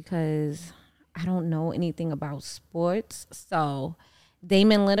wrong because I don't know anything about sports. So,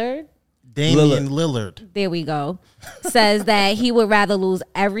 Damian Lillard. Damian Lillard. There we go. Says that he would rather lose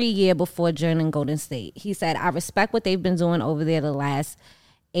every year before joining Golden State. He said, I respect what they've been doing over there the last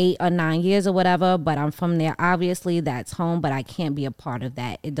 8 or 9 years or whatever, but I'm from there. Obviously, that's home, but I can't be a part of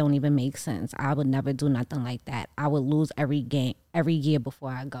that. It don't even make sense. I would never do nothing like that. I would lose every year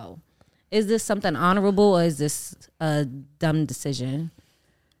before I go. Is this something honorable or is this a dumb decision?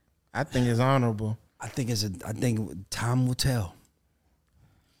 I think it's honorable. I think time will tell.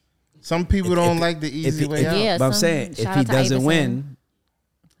 Some people don't like the easy way out. Yeah, But I'm some- saying, if shout he out to doesn't Iverson. win,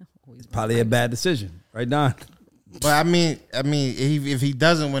 it's probably a bad decision, right, Don? But I mean, if he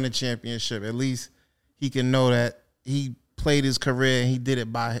doesn't win a championship, at least he can know that he played his career and he did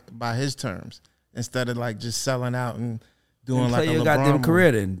it by his terms instead of like just selling out and doing Then like play a your LeBron goddamn move.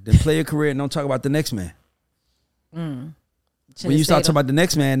 career. Then play your career and don't talk about the next man. When you start talking about the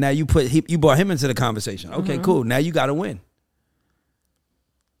next man, now you brought him into the conversation. Okay, cool. Now you got to win.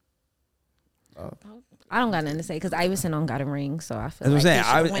 I don't got nothing to say because Iverson don't got a ring, so I feel That's like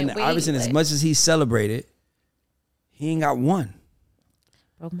what I'm saying. Iverson, as much as he celebrated, he ain't got one.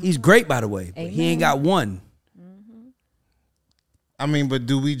 He's great, by the way, but he ain't got one. I mean, but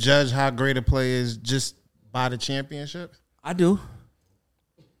do we judge how great a player is just by the championships? I do.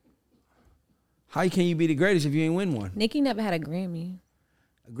 How can you be the greatest if you ain't win one? Nicki never had a Grammy.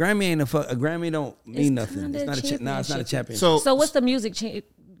 A Grammy ain't a Grammy don't mean nothing. kinda It's not a it's not a championship. So what's the music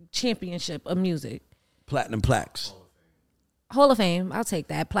championship of music? Platinum plaques. Hall of Fame. I'll take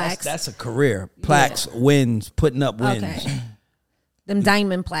that. Plaques. That's a career. Plaques, wins, putting up wins. Okay. Them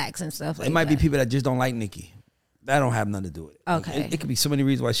diamond plaques and stuff like It might that. be people that just don't like Nicki. That don't have nothing to do with it. Okay. It could be so many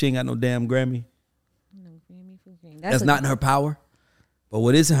reasons why she ain't got no damn Grammy. Grammy for Grammy. That's not in her power. But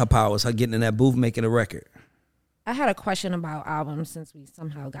what is in her power is her getting in that booth making a record. I had a question about albums since we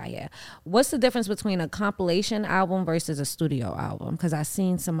somehow got here. What's the difference between a compilation album versus a studio album? Because I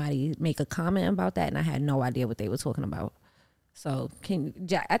seen somebody make a comment about that, and I had no idea what they were talking about. So,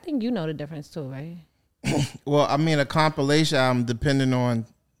 I think you know the difference too, right? Well, I mean, a compilation album, depending on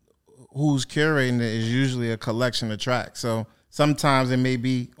who's curating it, is usually a collection of tracks. So sometimes it may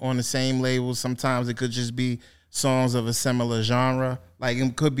be on the same label. Sometimes it could just be songs of a similar genre. Like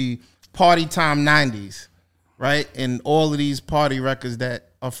it could be Party Time 90s. Right, and all of these party records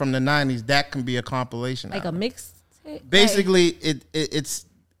that are from the 90s, that can be a compilation, like album. A mixtape. Basically, it's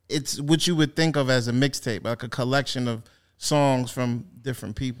what you would think of as a mixtape, like a collection of songs from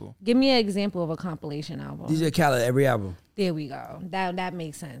different people. Give me an example of a compilation album. DJ Khaled, every album. There we go. That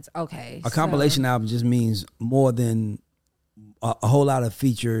makes sense. Okay, a compilation album just means more than a whole lot of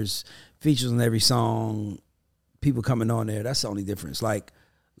features on every song, people coming on there. That's the only difference. Like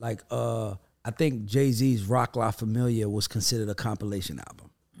I think Jay-Z's Rock La Familia was considered a compilation album.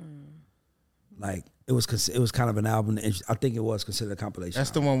 Like it was kind of an album. I think it was considered a compilation.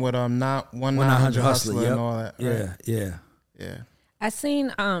 That's album. the one with not 900 Hustler and all that. Right? Yeah. I seen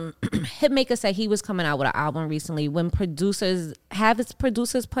Hitmaker say he was coming out with an album recently. When producers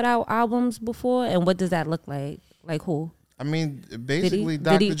put out albums before, and what does that look like? Like who? I mean, basically,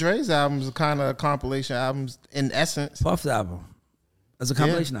 Dr. Dre's albums are kind of compilation albums in essence. Puff's album, that's a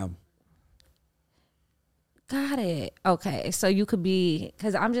compilation album. Got it. Okay, so you could be,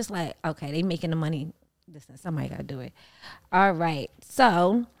 because I'm just like, okay, they making the money. Listen, somebody got to do it. All right.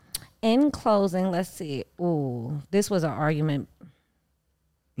 So, in closing, let's see. Ooh, this was an argument.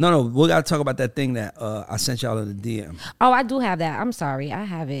 No, we got to talk about that thing that I sent y'all in the DM. Oh, I do have that. I'm sorry. I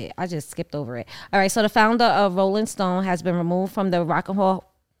have it. I just skipped over it. All right, so the founder of Rolling Stone has been removed from the Rock and Roll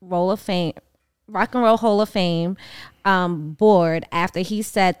Hall of Fame board after he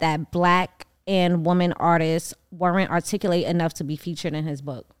said that Black and woman artists weren't articulate enough to be featured in his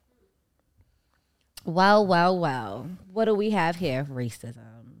book. Well. What do we have here? Racism.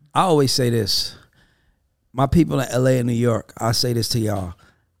 I always say this. My people in LA and New York, I say this to y'all.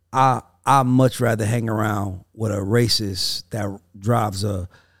 I much rather hang around with a racist that drives a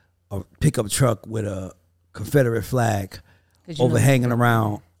pickup truck with a Confederate flag over hanging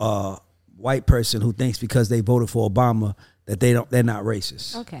around a white person who thinks because they voted for Obama that they're not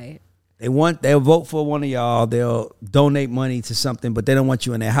racist. Okay. They'll vote for one of y'all. They'll donate money to something, but they don't want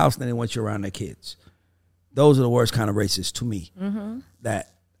you in their house. And they want you around their kids. Those are the worst kind of racists to me. Mm-hmm.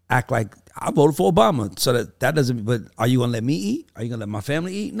 That act like I voted for Obama, so that doesn't. But are you gonna let me eat? Are you gonna let my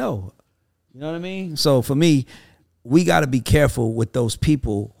family eat? No. You know what I mean? So for me, we got to be careful with those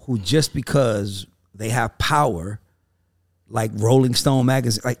people who just because they have power, like Rolling Stone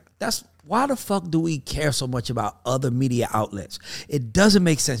magazine, like that's why the fuck do we care so much about other media outlets? It doesn't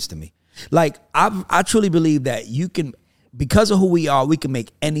make sense to me. Like, I truly believe that you can, because of who we are, we can make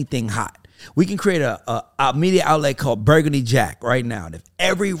anything hot. We can create a media outlet called Burgundy Jack right now. And if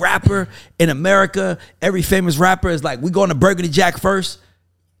every rapper in America, every famous rapper is like, we going to Burgundy Jack first,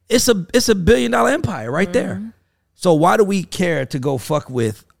 it's a $1 billion empire right there. So why do we care to go fuck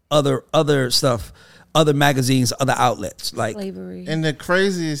with other stuff, other magazines, other outlets? Like slavery. And the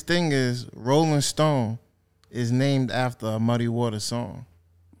craziest thing is Rolling Stone is named after a Muddy Waters song.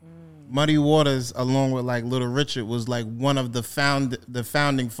 Muddy Waters, along with like Little Richard, was like one of the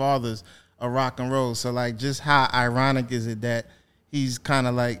founding fathers of rock and roll. So like, just how ironic is it that he's kind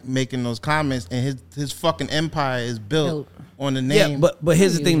of like making those comments, and his fucking empire is built on the name. Yeah, but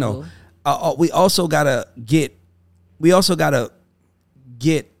here's the thing though, we also gotta get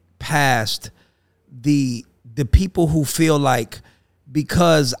past the people who feel like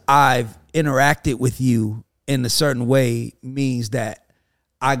because I've interacted with you in a certain way means that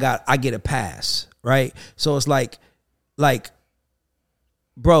I get a pass, right? So it's like,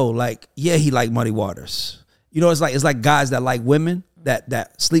 bro, like, yeah, he like Muddy Waters. You know, it's like guys that like women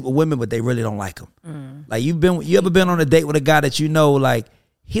that sleep with women, but they really don't like them. Like you ever been on a date with a guy that you know, like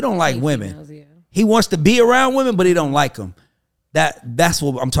he don't like women. Females, yeah. He wants to be around women, but he don't like them. That's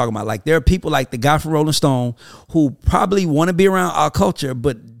what I'm talking about. Like there are people like the guy from Rolling Stone who probably want to be around our culture,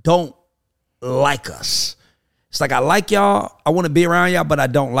 but don't like us. It's like, I like y'all, I want to be around y'all, but I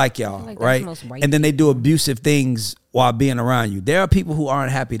don't like y'all, like right? And then they do abusive things while being around you. There are people who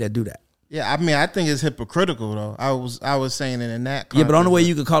aren't happy that do that. Yeah, I mean, I think it's hypocritical, though. I was saying it in that context. Yeah, but the only way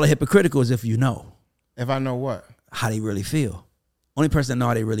you could call it hypocritical is if you know. If I know what? How they really feel. Only person that know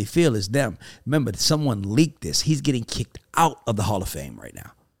how they really feel is them. Remember, someone leaked this. He's getting kicked out of the Hall of Fame right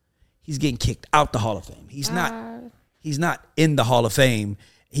now. He's getting kicked out the Hall of Fame. He's not in the Hall of Fame.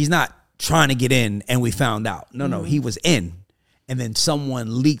 He's not trying to get in and we found out. No, he was in. and then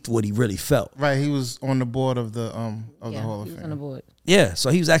someone leaked what he really felt. Right, he was on the board of the Hall of Fame. He was on the board. Yeah, so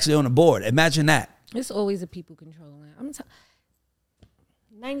he was actually on the board. Imagine that. It's always the people controlling.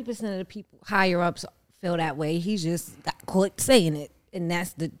 90% of the people higher ups feel that way. He just got caught saying it, and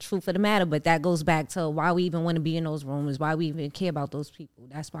that's the truth of the matter. But that goes back to why we even want to be in those rooms, why we even care about those people.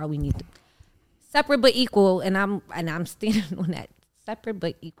 That's why we need to separate but equal. And I'm standing on that, separate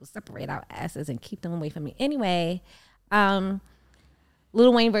but equal. Separate our asses and keep them away from me. Anyway,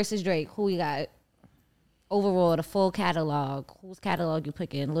 Lil Wayne versus Drake. Who we got? Overall, the full catalog. Whose catalog you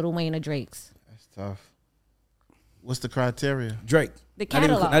picking? Lil Wayne or Drake's? That's tough. What's the criteria? Drake. The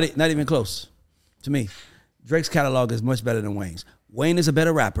catalog. Not even close to me. Drake's catalog is much better than Wayne's. Wayne is a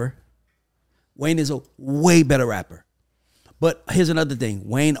better rapper. Wayne is a way better rapper. But here's another thing.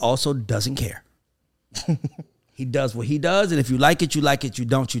 Wayne also doesn't care. He does what he does, and if you like it, you like it. You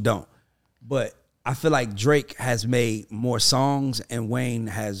don't, you don't. But I feel like Drake has made more songs, and Wayne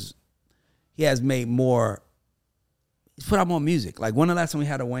has made more. He's put out more music. Like, when the last time we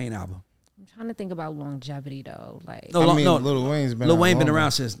had a Wayne album? I'm trying to think about longevity though. Like, Lil Wayne's been. Lil Wayne been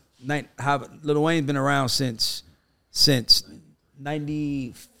around since Lil Wayne's been around since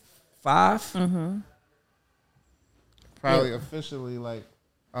 '95. Mm-hmm. Probably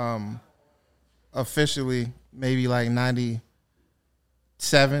officially maybe like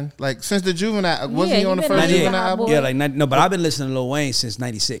 97. Like, since the Juvenile, wasn't he on the first Juvenile album? Yeah, like no, but I've been listening to Lil Wayne since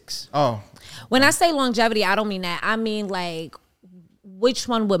 '96. Oh, when I say longevity, I don't mean that. I mean, like, which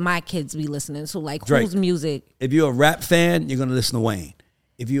one would my kids be listening to? Like, Drake. Whose music? If you're a rap fan, you're gonna listen to Wayne.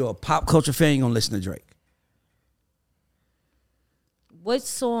 If you're a pop culture fan, you're gonna listen to Drake. What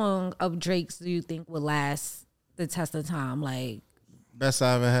song of Drake's do you think would last the test of time? Like, best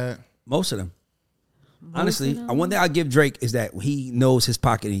I ever had. Most of them. Honestly, one thing I give Drake is that he knows his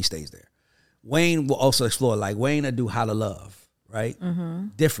pocket and he stays there. Wayne will also explore. Like, Wayne will do How to Love, right? Mm-hmm.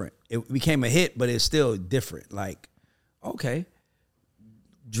 Different. It became a hit, but it's still different. Like, okay.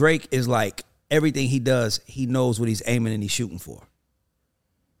 Drake is like, everything he does, he knows what he's aiming and he's shooting for.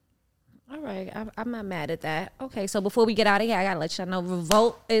 All right. I'm not mad at that. Okay, so before we get out of here, I got to let y'all know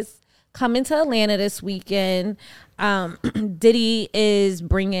Revolt is coming to Atlanta this weekend. Diddy is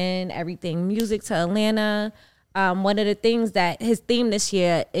bringing everything music to Atlanta. One of the things that his theme this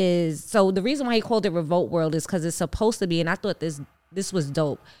year is, so the reason why he called it Revolt World is because it's supposed to be, and I thought this was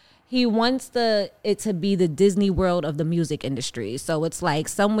dope. He wants it to be the Disney World of the music industry. So it's like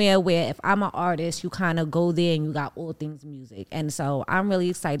somewhere where if I'm an artist, you kind of go there and you got all things music. And so I'm really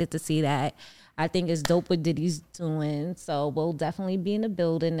excited to see that. I think it's dope what Diddy's doing. So we'll definitely be in the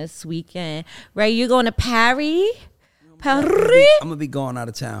building this weekend. Ray, you going to Paris? I'm gonna be going out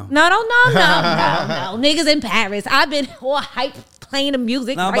of town. No. Niggas in Paris. I've been all hype playing the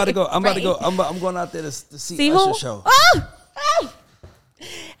music. No, I'm about to go. I'm going out there to see Usher show. Oh!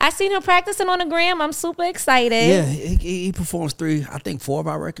 I seen him practicing on the gram. I'm super excited. Yeah, he performs 4 of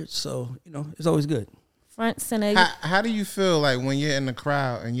our records. So, it's always good. Front center. How do you feel like when you're in the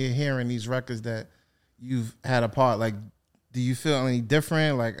crowd and you're hearing these records that you've had a part? Like, do you feel any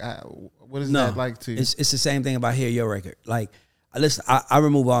different? Like, what is that like to you? It's the same thing about hearing your record. Like, I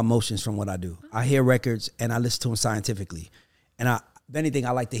remove all emotions from what I do. I hear records and I listen to them scientifically. And if anything,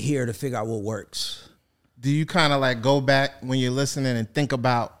 I like to hear to figure out what works. Do you kind of like go back when you're listening and think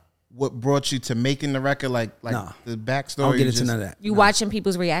about what brought you to making the record? Like the backstory? I don't get into none of that. You watching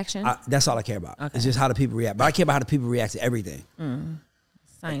people's reaction? That's all I care about. Okay. It's just how the people react. But I care about how the people react to everything.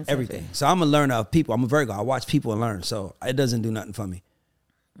 Science. Everything. So I'm a learner of people. I'm a Virgo. I watch people and learn. So it doesn't do nothing for me.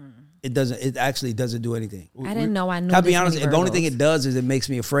 It doesn't. It actually doesn't do anything. I didn't know I knew. I'll be honest. The only thing it does is it makes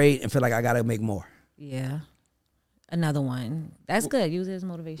me afraid and feel like I got to make more. Yeah. Another one. That's good. Use it as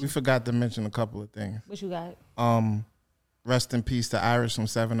motivation. We forgot to mention a couple of things. What you got? Rest in peace to Iris from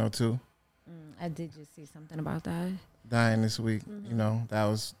 702. I did just see something about that. Dying this week. That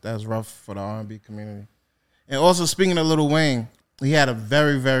was rough for the R&B community. And also, speaking of Lil Wayne, he had a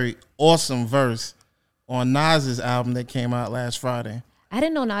very, very awesome verse on Nas's album that came out last Friday. I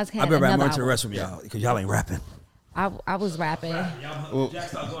didn't know Nas had I've been another rapping album. to the rest of y'all because y'all ain't rapping. I was rapping. Jack,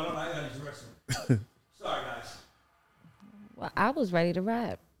 stop going on. I got to use the restroom. Sorry, guys. Well, I was ready to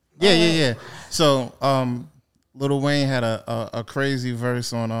rap. Yeah. So, Lil Wayne had a crazy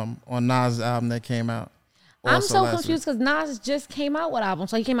verse on Nas' album that came out. I'm so confused because Nas just came out with an album.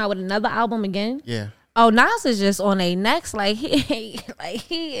 So he came out with another album again? Yeah. Oh, Nas is just on a next. Like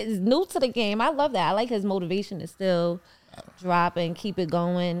he is new to the game. I love that. I like his motivation to still drop and keep it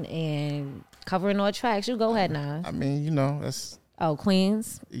going and covering all tracks. You go ahead, Nas. I mean, that's. Oh,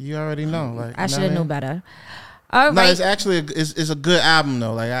 Queens. You already know. Like, I should have known better. All right. No, it's actually it's a good album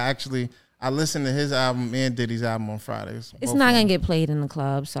though. Like I I listened to his album and Diddy's album on Fridays. It's not gonna get played in the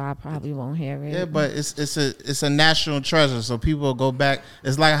club, so I probably won't hear it. Yeah, but it's a national treasure, so people will go back.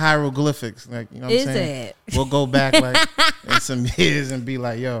 It's like hieroglyphics, like you know what I'm saying. Is it? We'll go back like in some years and be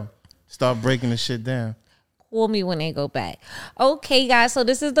like, yo, start breaking the shit down. Call me when they go back. Okay, guys, so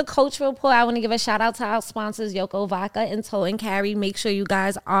this is the Coach Report. I want to give a shout out to our sponsors, Yoko Vodka and Toe and Carry. Make sure you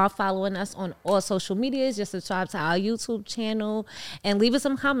guys are following us on all social medias. Just subscribe to our YouTube channel and leave us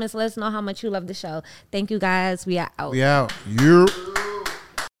some comments. Let us know how much you love the show. Thank you, guys. We are out. We out. Yeah.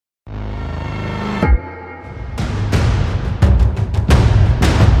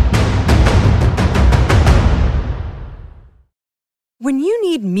 When you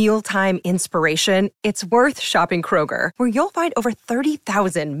need mealtime inspiration, it's worth shopping Kroger, where you'll find over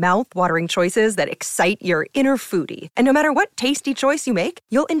 30,000 mouth-watering choices that excite your inner foodie. And no matter what tasty choice you make,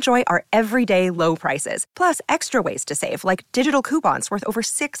 you'll enjoy our everyday low prices, plus extra ways to save, like digital coupons worth over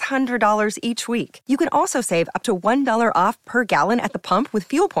 $600 each week. You can also save up to $1 off per gallon at the pump with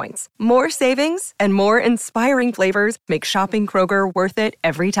fuel points. More savings and more inspiring flavors make shopping Kroger worth it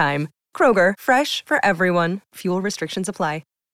every time. Kroger, fresh for everyone. Fuel restrictions apply.